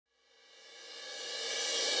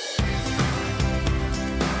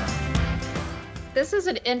This is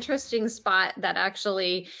an interesting spot that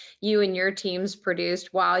actually you and your teams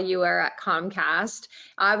produced while you were at Comcast.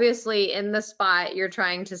 Obviously, in the spot, you're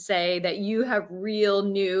trying to say that you have real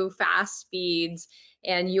new fast speeds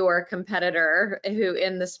and your competitor, who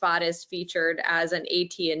in the spot is featured as an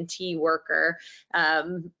AT&T worker,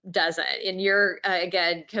 doesn't. And you're,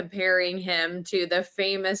 again, comparing him to the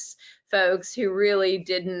famous folks who really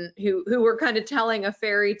didn't, who were kind of telling a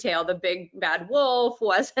fairy tale. The big bad wolf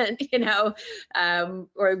wasn't, I'm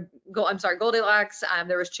sorry, Goldilocks.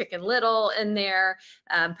 There was Chicken Little in there.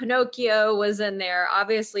 Pinocchio was in there.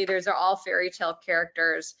 Obviously, those are all fairy tale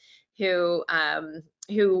characters who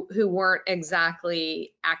weren't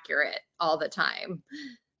exactly accurate all the time.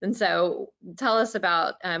 And so tell us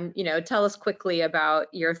about, tell us quickly about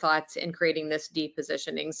your thoughts in creating this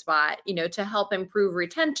depositioning spot, to help improve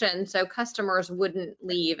retention so customers wouldn't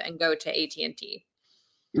leave and go to AT&T.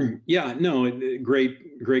 Yeah, no,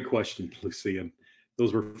 great question, Lucia.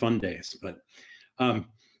 Those were fun days. But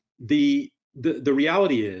the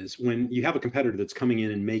reality is, when you have a competitor that's coming in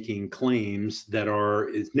and making claims that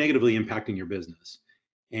is negatively impacting your business,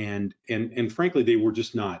 and frankly, they were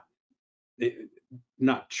just not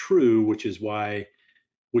true, which is why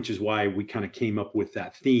we kind of came up with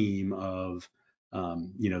that theme of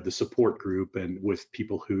the support group, and with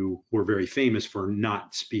people who were very famous for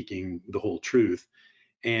not speaking the whole truth.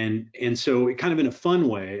 And so it kind of, in a fun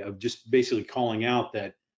way, of just basically calling out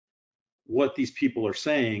that what these people are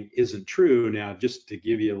saying isn't true. Now, just to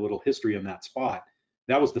give you a little history on that spot,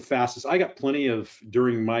 that was the fastest. I got plenty of,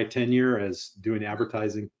 during my tenure as doing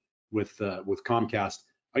advertising with Comcast,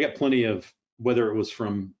 I got plenty of, whether it was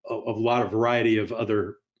from a lot of variety of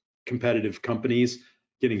other competitive companies,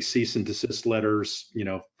 getting cease and desist letters,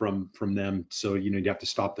 from them. So, you have to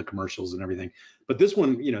stop the commercials and everything. But this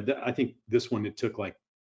one, I think this one, it took like,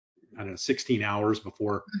 I don't know, 16 hours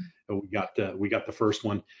before we got the first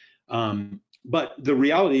one. But the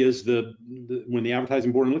reality is, when the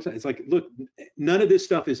advertising board looks at it, it's like, look, none of this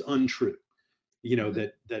stuff is untrue.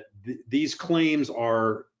 These claims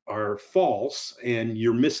are false, and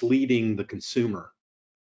you're misleading the consumer.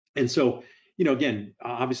 And so, again,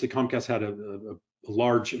 obviously Comcast had a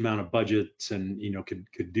large amount of budgets, and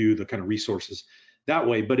could do the kind of resources that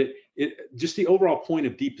way. But it just, the overall point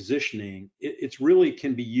of depositioning, it's really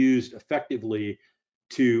can be used effectively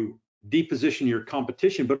to deposition your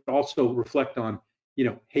competition, but also reflect on,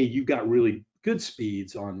 hey, you've got really good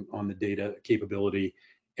speeds on the data capability,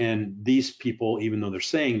 and these people, even though they're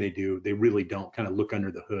saying they do, they really don't. Kind of look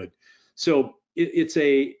under the hood. So it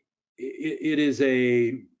is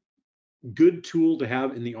a good tool to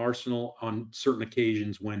have in the arsenal on certain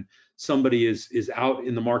occasions when somebody is out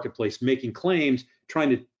in the marketplace making claims, trying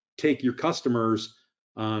to take your customers,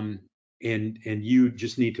 and you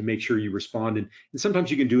just need to make sure you respond. And sometimes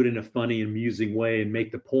you can do it in a funny, amusing way and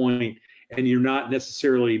make the point, and you're not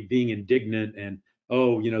necessarily being indignant and,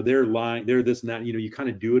 oh, they're lying, they're this and that. You kind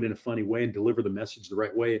of do it in a funny way and deliver the message the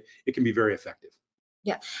right way. It can be very effective.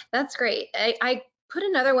 Yeah, that's great. I put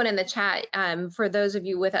another one in the chat for those of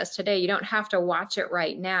you with us today. You don't have to watch it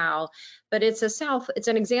right now, but it's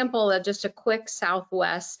an example of just a quick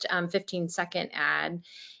Southwest 15-second ad.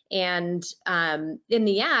 And in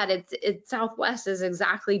the ad, Southwest is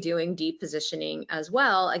exactly doing depositioning as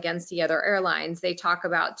well against the other airlines. They talk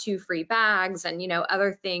about 2 free bags and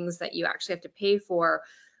other things that you actually have to pay for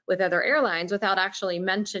with other airlines without actually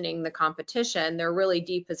mentioning the competition. They're really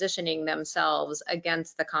depositioning themselves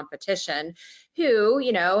against the competition, who,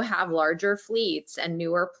 have larger fleets and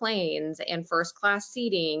newer planes and first class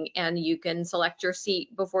seating, and you can select your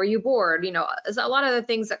seat before you board. There's a lot of the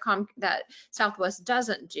things that Southwest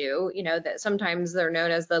doesn't do, that sometimes they're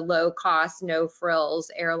known as the low cost, no frills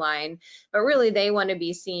airline, but really they want to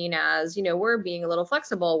be seen as, we're being a little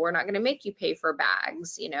flexible. We're not going to make you pay for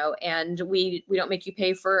bags, and we don't make you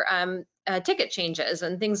pay for ticket changes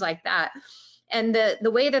and things like that. And the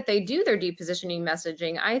way that they do their depositioning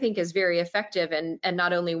messaging, I think, is very effective, and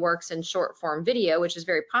not only works in short form video, which is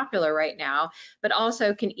very popular right now, but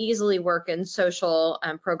also can easily work in social,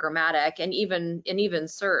 programmatic, and even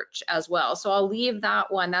search as well. So I'll leave that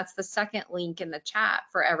one. That's the second link in the chat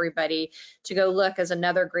for everybody to go look, as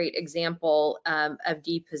another great example of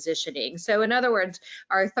depositioning. So in other words,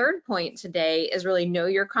 our third point today is really know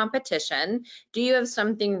your competition. Do you have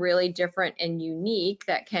something really different and unique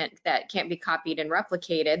that can't be copied and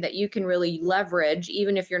replicated, that you can really leverage,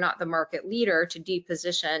 even if you're not the market leader, to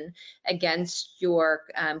deposition against your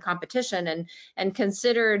competition? And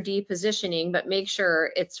consider depositioning, but make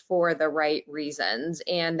sure it's for the right reasons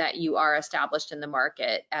and that you are established in the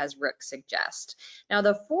market, as Rick suggests. Now,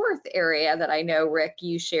 the fourth area that I know, Rick,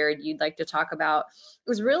 you shared you'd like to talk about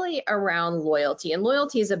was really around loyalty. And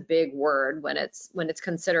loyalty is a big word when it's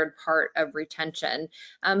considered part of retention.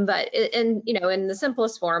 But in the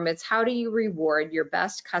simplest form, it's how do you reward your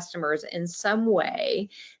best customers in some way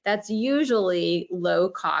that's usually low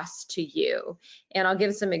cost to you. And I'll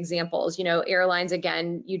give some examples. Airlines,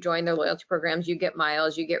 again, you join their loyalty programs, you get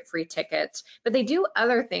miles, you get free tickets, but they do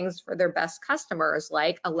other things for their best customers,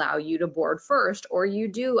 like allow you to board first, or you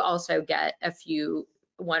do also get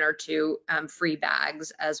one or two free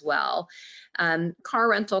bags as well. Car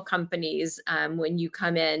rental companies, when you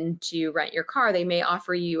come in to rent your car, they may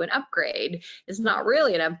offer you an upgrade. It's not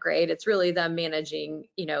really an upgrade, it's really them managing,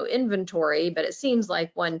 inventory, but it seems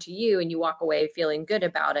like one to you, and you walk away feeling good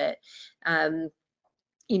about it.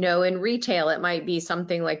 In retail, it might be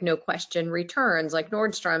something like no question returns, like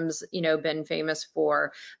Nordstrom's, been famous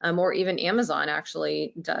for, or even Amazon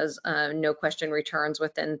actually does no question returns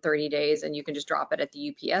within 30 days, and you can just drop it at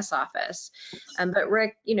the UPS office. But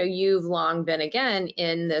Rick, you've long been, again,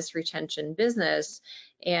 in this retention business,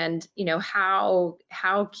 and how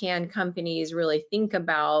can companies really think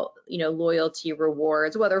about loyalty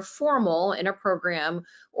rewards, whether formal in a program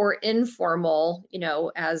or informal,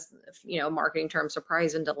 as marketing term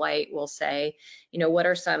surprise and delight will say, what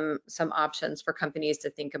are some options for companies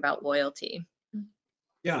to think about loyalty?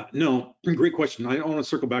 Yeah, no, great question. I want to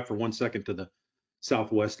circle back for 1 second to the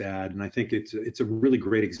Southwest ad, and I think it's a really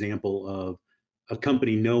great example of a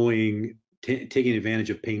company knowing, taking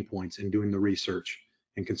advantage of pain points and doing the research.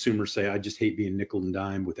 And consumers say, I just hate being nickel and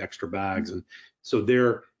dime with extra bags. And so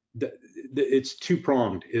it's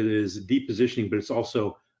two-pronged. It is deep positioning, but it's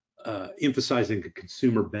also emphasizing the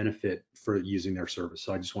consumer benefit for using their service.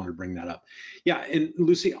 So I just wanted to bring that up. Yeah, and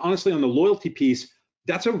Lucy, honestly, on the loyalty piece,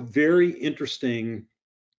 that's a very interesting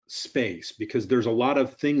space, because there's a lot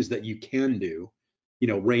of things that you can do,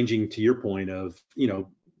 ranging to your point of,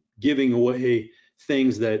 giving away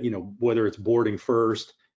things that, whether it's boarding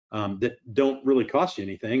first, that don't really cost you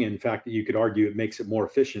anything. In fact, you could argue it makes it more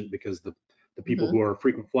efficient, because the people who are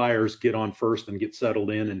frequent flyers get on first and get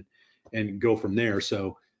settled in and go from there.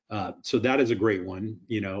 So that is a great one,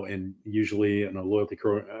 and usually in a loyalty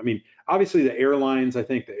program, I mean, obviously the airlines, I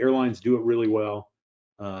think the airlines do it really well.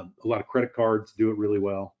 A lot of credit cards do it really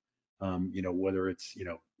well. Whether it's,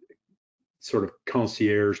 sort of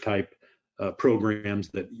concierge type programs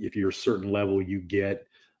that if you're a certain level, you get,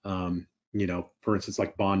 for instance,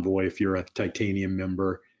 like Bonvoy, if you're a titanium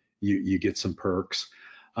member, you get some perks.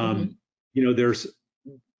 There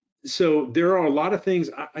are a lot of things.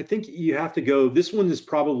 I think you have to go, this one is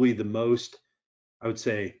probably the most, I would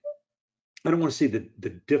say, I don't want to say the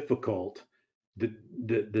difficult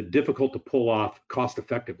to pull off cost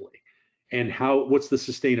effectively, and what's the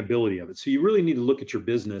sustainability of it. So you really need to look at your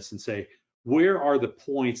business and say, where are the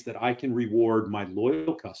points that I can reward my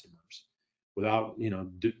loyal customers without,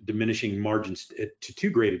 diminishing margins to too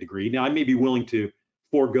great a degree. Now, I may be willing to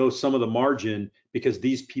forego some of the margin because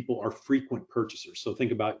these people are frequent purchasers. So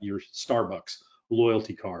think about your Starbucks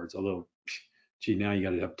loyalty cards, although, gee, now you got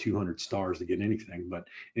to have 200 stars to get anything. But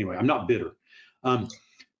anyway, I'm not bitter.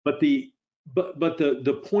 But the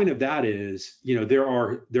point of that is, there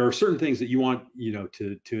are certain things that you want,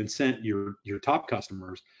 to incent your top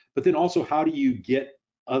customers, but then also, how do you get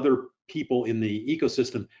other people in the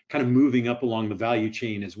ecosystem kind of moving up along the value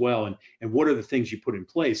chain as well? And what are the things you put in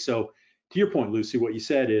place? So to your point, Lucy, what you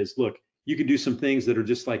said is, look, you can do some things that are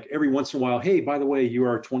just like every once in a while, hey, by the way, you are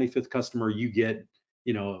our 25th customer, you get,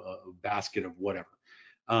 a basket of whatever.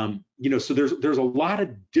 So there's a lot of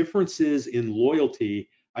differences in loyalty.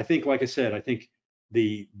 I think, like I said, I think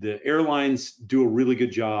the airlines do a really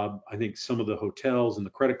good job. I think some of the hotels and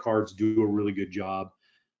the credit cards do a really good job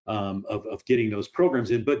of getting those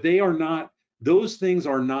programs in, but those things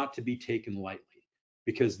are not to be taken lightly,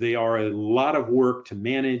 because they are a lot of work to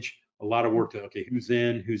manage, a lot of work to, okay, who's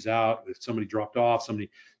in, who's out, if somebody dropped off,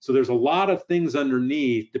 so there's a lot of things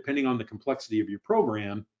underneath, depending on the complexity of your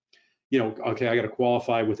program. Okay, I got to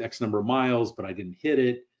qualify with X number of miles, but I didn't hit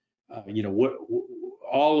it.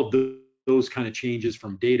 All of those kind of changes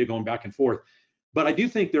from data going back and forth. But I do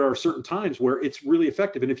think there are certain times where it's really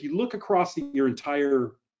effective. And if you look across your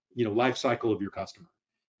entire, life cycle of your customer,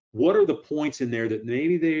 what are the points in there that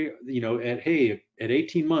maybe they, at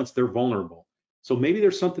 18 months, they're vulnerable. So maybe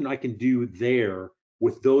there's something I can do there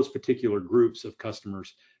with those particular groups of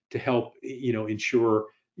customers to help, ensure,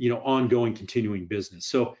 ongoing continuing business.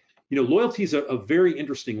 So, loyalty is a very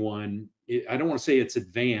interesting one. I don't want to say it's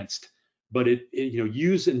advanced, but it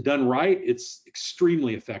used and done right, it's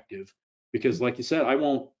extremely effective, because like you said, I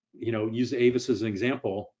won't, use Avis as an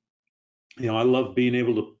example. I love being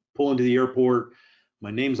able to pull into the airport,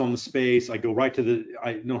 My name's on the space. I go right to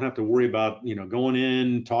I don't have to worry about, going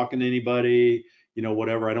in, talking to anybody,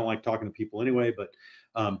 whatever. I don't like talking to people anyway, but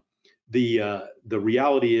the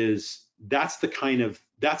reality is that's the kind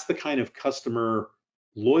of customer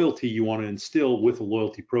loyalty you want to instill with a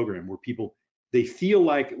loyalty program, where people, they feel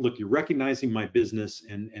like, look, you're recognizing my business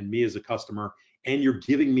and me as a customer, and you're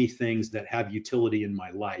giving me things that have utility in my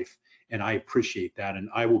life, and I appreciate that, and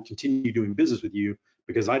I will continue doing business with you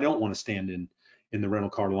because I don't want to stand in the rental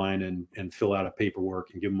car line and fill out a paperwork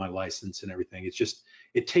and give them my license and everything. It's just,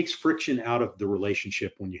 it takes friction out of the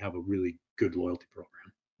relationship when you have a really good loyalty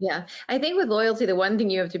program. Yeah, I think with loyalty, the one thing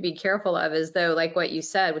you have to be careful of is, though, like what you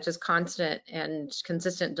said, which is constant and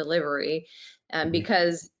consistent delivery.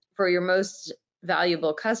 Because for your most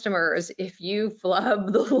valuable customers, if you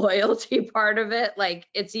flub the loyalty part of it, like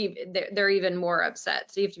it's even, they're even more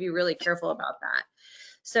upset. So you have to be really careful about that.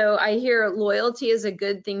 So I hear loyalty is a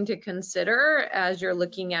good thing to consider as you're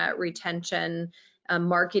looking at retention,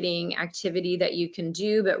 marketing activity that you can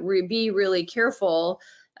do, but be really careful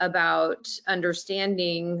about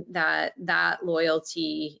understanding that that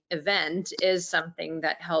loyalty event is something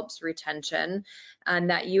that helps retention, and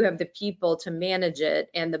that you have the people to manage it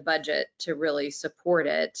and the budget to really support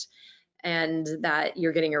it, and that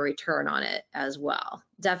you're getting a return on it as well.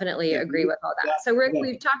 Definitely agree with all that. So Rick,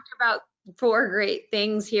 we've talked about 4 great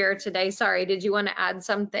things here today. Sorry, did you want to add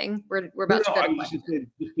something? We're about to go to questions.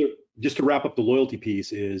 Just to wrap up the loyalty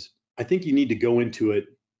piece is, I think you need to go into it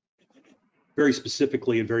very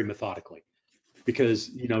specifically and very methodically,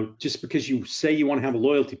 because just because you say you want to have a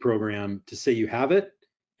loyalty program, to say you have it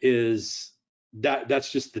is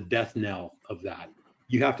that's just the death knell of that.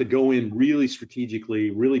 You have to go in really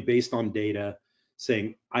strategically, really based on data,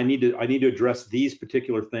 saying I need to address these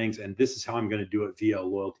particular things, and this is how I'm going to do it via a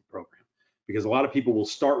loyalty program. Because a lot of people will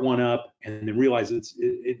start one up and then realize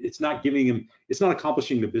it's not giving them, it's not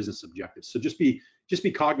accomplishing the business objectives. So just be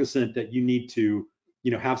cognizant that you need to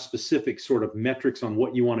have specific sort of metrics on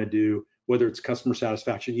what you want to do, whether it's customer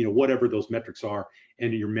satisfaction, whatever those metrics are,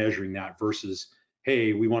 and you're measuring that versus,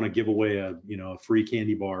 hey, we want to give away a free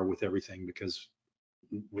candy bar with everything because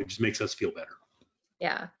it just makes us feel better.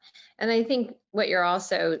 Yeah. And I think what you're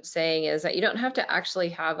also saying is that you don't have to actually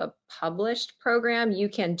have a published program. You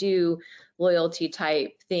can do loyalty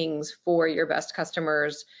type things for your best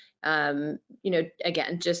customers, again,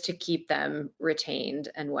 just to keep them retained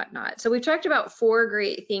and whatnot. So we've talked about 4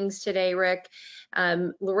 great things today, Rick.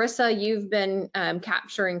 Larissa, you've been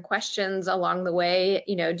capturing questions along the way.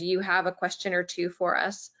 Do you have a question or two for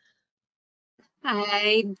us?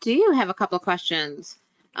 I do have a couple of questions.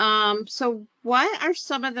 So what are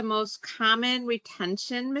some of the most common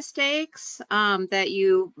retention mistakes that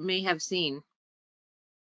you may have seen?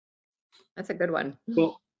 That's a good one.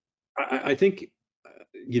 Well, I think,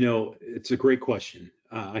 it's a great question.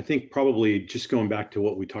 I think probably just going back to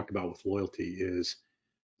what we talked about with loyalty is,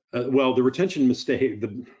 well, the retention mistake,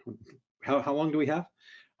 how long do we have?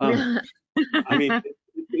 I mean,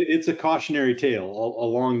 it's a cautionary tale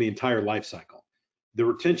along the entire life cycle. The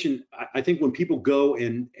retention, I think when people go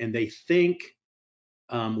and they think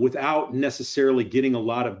without necessarily getting a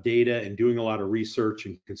lot of data and doing a lot of research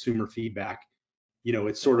and consumer feedback,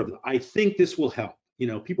 it's sort of, I think this will help.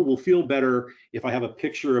 People will feel better if I have a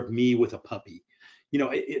picture of me with a puppy.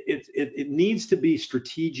 It needs to be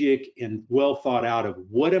strategic and well thought out of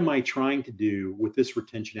what am I trying to do with this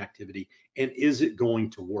retention activity, and is it going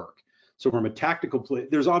to work? So from a tactical play,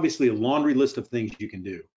 there's obviously a laundry list of things you can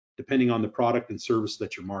do depending on the product and service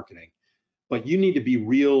that you're marketing. But you need to be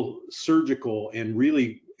real surgical and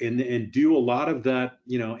really and do a lot of that,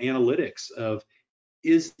 analytics of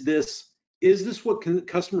is this what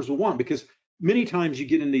customers will want? Because many times you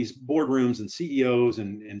get in these boardrooms and CEOs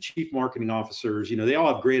and chief marketing officers, they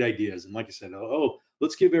all have great ideas. And like I said, oh,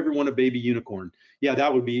 let's give everyone a baby unicorn. Yeah,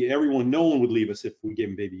 that would be everyone. No one would leave us if we gave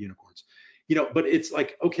them baby unicorns. But it's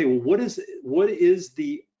like, okay, well, what is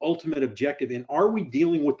the ultimate objective? And are we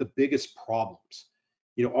dealing with the biggest problems?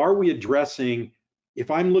 Are we addressing,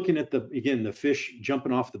 if I'm looking at the fish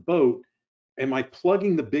jumping off the boat, am I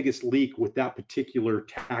plugging the biggest leak with that particular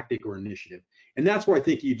tactic or initiative? And that's where I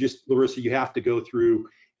think Larissa, you have to go through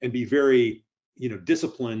and be very,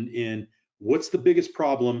 disciplined in what's the biggest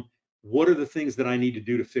problem, what are the things that I need to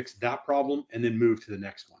do to fix that problem, and then move to the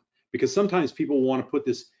next one. Because sometimes people want to put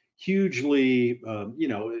this hugely,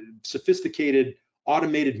 sophisticated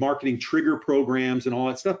automated marketing trigger programs and all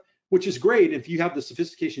that stuff, which is great. If you have the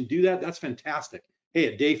sophistication to do that, that's fantastic. Hey,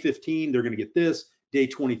 at day 15, they're going to get this. Day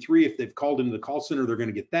 23, if they've called into the call center, they're going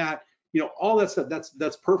to get that. All that stuff.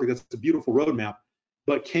 That's perfect. That's a beautiful roadmap.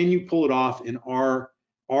 But can you pull it off? And are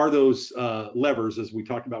are those levers, as we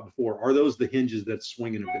talked about before, are those the hinges that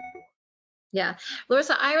swing in a big door? Yeah,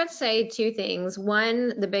 Larissa, I would say two things.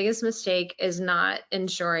 One, the biggest mistake is not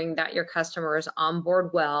ensuring that your customers onboard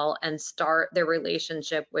well and start their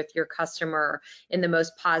relationship with your customer in the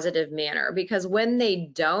most positive manner. Because when they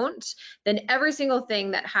don't, then every single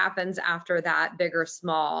thing that happens after that, big or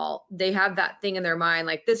small, they have that thing in their mind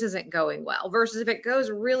like this isn't going well. Versus if it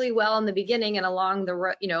goes really well in the beginning and along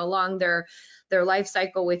the along their life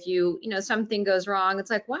cycle with you, something goes wrong.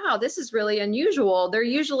 It's like, wow, this is really unusual. They're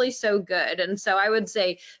usually so good. And so I would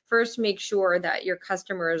say first, make sure that your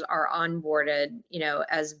customers are onboarded,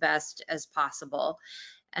 as best as possible.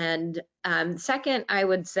 And second, I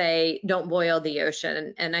would say don't boil the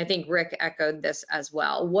ocean. And I think Rick echoed this as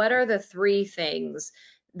well. What are the three things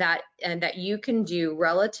that you can do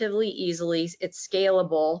relatively easily? It's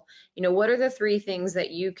scalable. What are the three things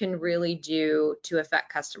that you can really do to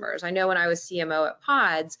affect customers? I know when I was CMO at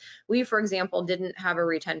Pods, we, for example, didn't have a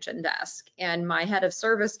retention desk, and my head of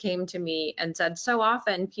service came to me and said, so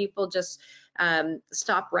often people just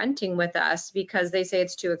stop renting with us because they say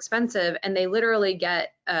it's too expensive, and they literally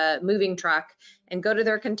get a moving truck and go to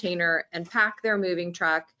their container and pack their moving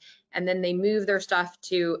truck, and then they move their stuff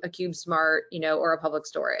to a CubeSmart, or a public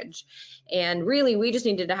storage. And really, we just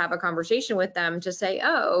needed to have a conversation with them to say,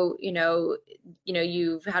 oh,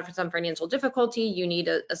 you've had some financial difficulty, you need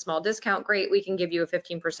a small discount. Great, we can give you a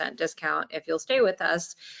 15% discount if you'll stay with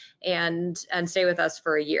us and stay with us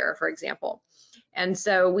for a year, for example. And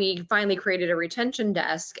so we finally created a retention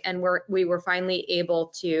desk, and we were finally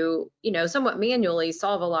able to, somewhat manually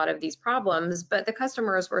solve a lot of these problems, but the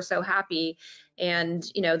customers were so happy, and,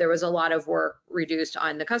 there was a lot of work reduced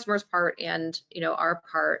on the customer's part and, our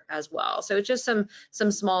part as well. So it's just some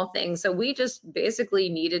small things. So we just basically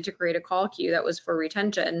needed to create a call queue that was for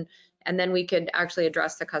retention, and then we could actually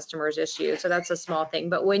address the customer's issue. So that's a small thing.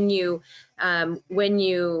 But when you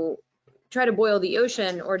try to boil the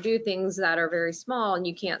ocean or do things that are very small and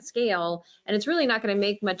you can't scale, and it's really not going to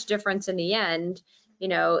make much difference in the end,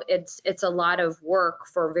 it's a lot of work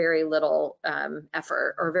for very little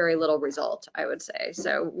effort or very little result, I would say.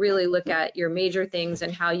 So really look at your major things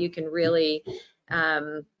and how you can really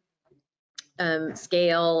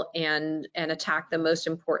scale and attack the most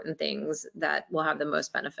important things that will have the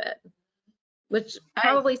most benefit. Which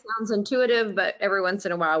probably sounds intuitive, but every once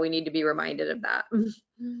in a while we need to be reminded of that.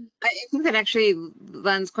 I think that actually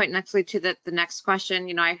lends quite nicely to the next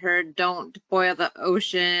question. I heard don't boil the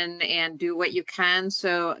ocean and do what you can.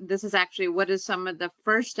 So this is actually, what is some of the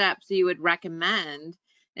first steps you would recommend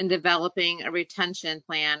in developing a retention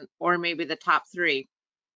plan, or maybe the top three?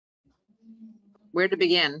 Where to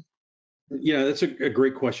begin? Yeah, that's a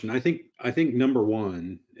great question. I think number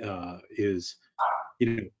one is,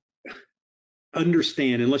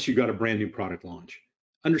 understand, unless you've got a brand new product launch,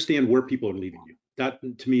 understand where people are leaving you. That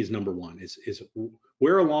to me is number one, is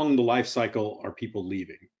where along the life cycle are people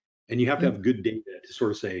leaving? And you have to have good data to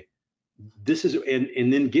sort of say, this is,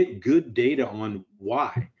 and then get good data on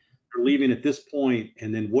why they're leaving at this point.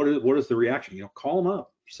 And then what is the reaction? Call them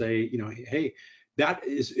up, say, hey, that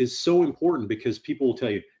is so important, because people will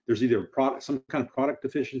tell you there's either some kind of product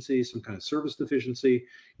deficiency, some kind of service deficiency,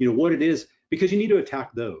 what it is, because you need to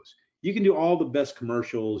attack those. You can do all the best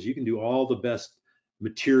commercials, you can do all the best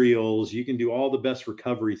materials, you can do all the best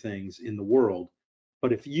recovery things in the world,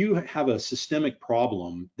 but if you have a systemic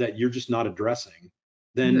problem that you're just not addressing,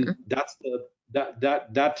 then that's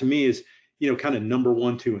that to me is kind of number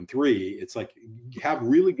 1, 2, and 3. It's like, have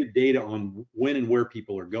really good data on when and where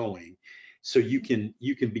people are going, so you can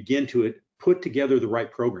begin to put together the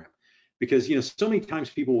right program. Because so many times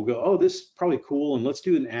people will go, oh, this is probably cool, and let's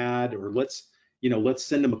do an ad, or let's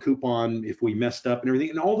send them a coupon if we messed up and everything.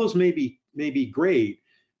 And all those may be great,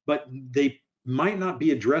 but they might not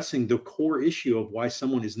be addressing the core issue of why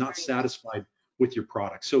someone is not satisfied with your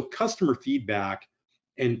product. So customer feedback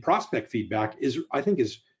and prospect feedback I think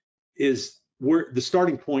is where the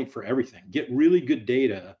starting point for everything. Get really good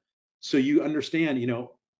data so you understand,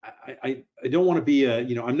 I don't want to be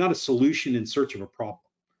I'm not a solution in search of a problem.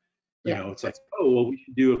 It's like, oh, well, we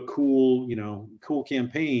should do a cool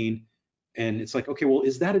campaign. And it's like, okay, well,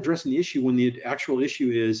 is that addressing the issue when the actual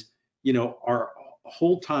issue is, our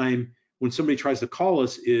hold time when somebody tries to call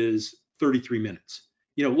us is 33 minutes.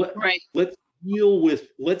 Let's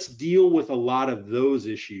deal with a lot of those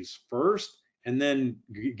issues first, and then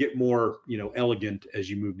get more, elegant as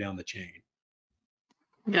you move down the chain.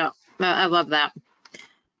 Yeah, I love that.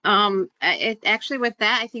 Actually, with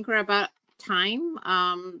that, I think we're about time.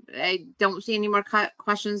 I don't see any more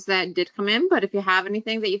questions that did come in, but if you have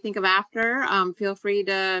anything that you think of after, feel free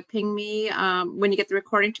to ping me when you get the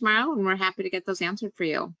recording tomorrow, and we're happy to get those answered for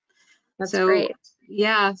you. That's So, great.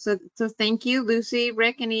 yeah, so thank you, Lucy.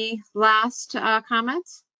 Rick, any last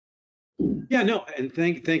comments? Yeah, no, and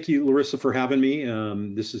thank you, Larissa, for having me.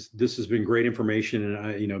 This has been great information,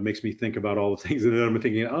 and it makes me think about all the things that I'm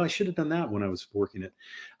thinking. Oh, I should have done that when I was working it.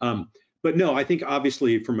 But no, I think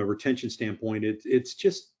obviously from a retention standpoint,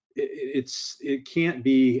 it can't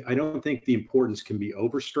be. I don't think the importance can be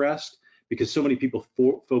overstressed because so many people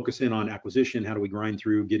focus in on acquisition. How do we grind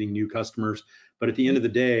through getting new customers? But at the end of the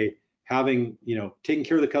day, having taking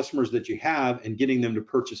care of the customers that you have and getting them to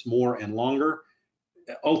purchase more and longer,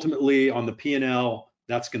 ultimately on the P&L,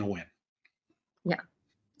 that's going to win. Yeah.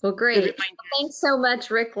 Well, great. Thanks so much,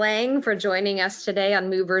 Rick Lang, for joining us today on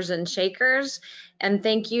Movers and Shakers. And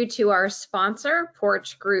thank you to our sponsor,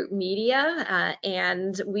 Porch Group Media.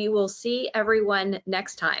 And we will see everyone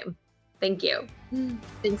next time. Thank you.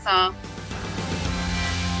 Thanks all.